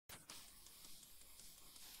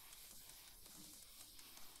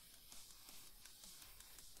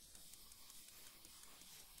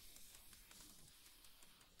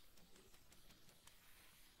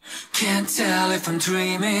Can't tell if I'm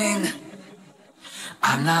dreaming.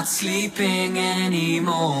 I'm not sleeping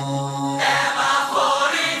anymore. Am I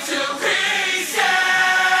falling to pieces?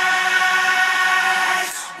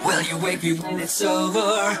 Will you wake me when it's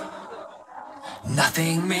over?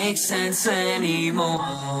 Nothing makes sense anymore.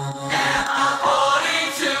 Am I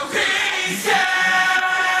falling to pieces?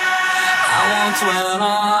 I won't dwell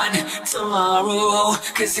on tomorrow,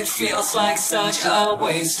 'cause it feels like such a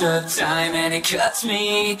waste of time, and it cuts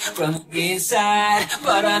me from the inside.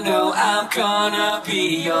 But I know I'm gonna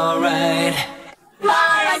be alright.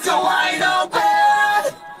 My eyes are wide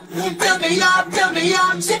open. Build me up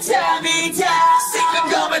to tear me down. Sick of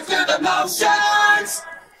going through the motions.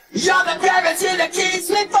 You're the gravity that keeps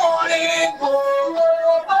me falling.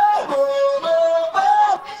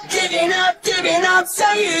 Giving up,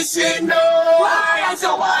 so you should know. My eyes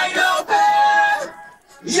are wide open.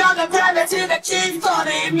 You're the gravity that keeps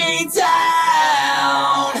pulling me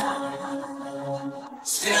down.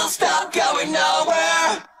 Still stuck going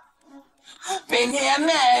nowhere. Been here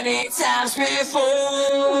many times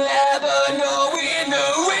before, never knowing the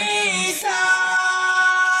reason.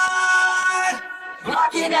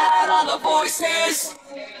 Blocking out all the voices,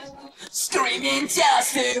 screaming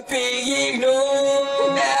just to be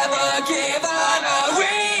ignored. Never given a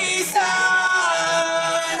reason.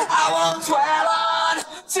 I won't dwell on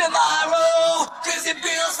tomorrow, 'cause it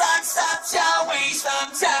feels like such a waste of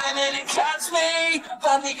time, and it cuts me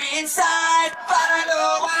from the inside. But I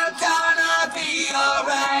know I'm gonna be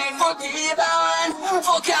alright. Forgiven,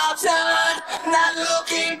 forgotten, not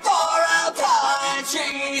looking for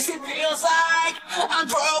apologies. It feels like I'm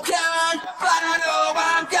broken, but I know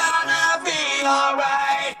I'm gonna be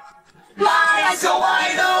alright. My eyes are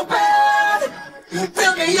wide open.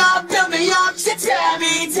 Build me up to tear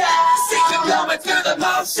me down. Sick of going through the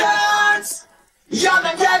motions. You're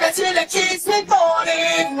the gravity that keeps me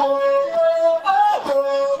falling.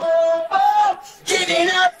 Giving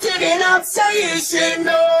up, so you should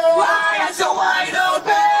know. My eyes are wide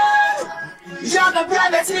open. You're the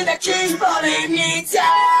gravity that keeps pulling me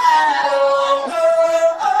down.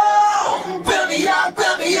 Build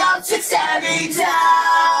me up to tear me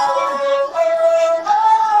down.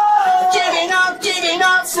 Giving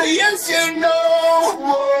up, so you should know.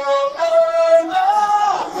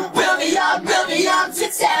 Build me up to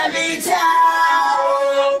tear me down.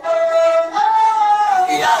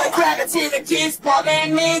 You're the gravity that keeps pulling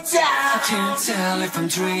me down. I can't tell if I'm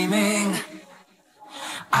dreaming.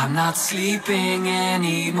 I'm not sleeping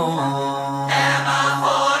anymore. Am I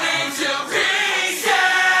falling to pieces?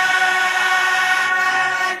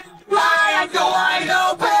 My eyes are wide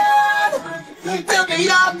open. Build me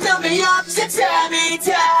up to tear me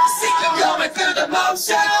down. Sick of going through the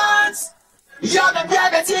motions. You're the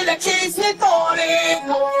gravity that keeps me falling.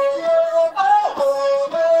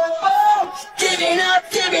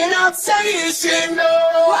 Giving up, so you should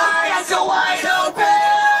know. My eyes are wide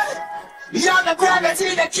open. You're the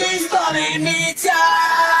gravity that keeps pulling me down.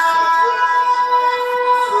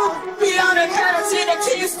 You're the gravity that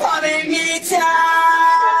keeps pulling me down.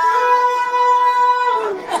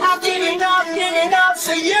 I'm giving up,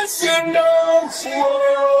 so you should know.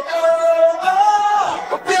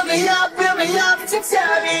 Build me up to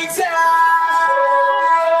tear me down.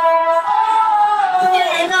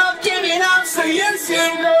 Giving up, so you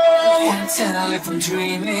should know. Can't tell if I'm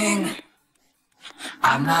dreaming.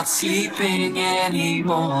 I'm not sleeping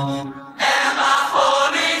anymore.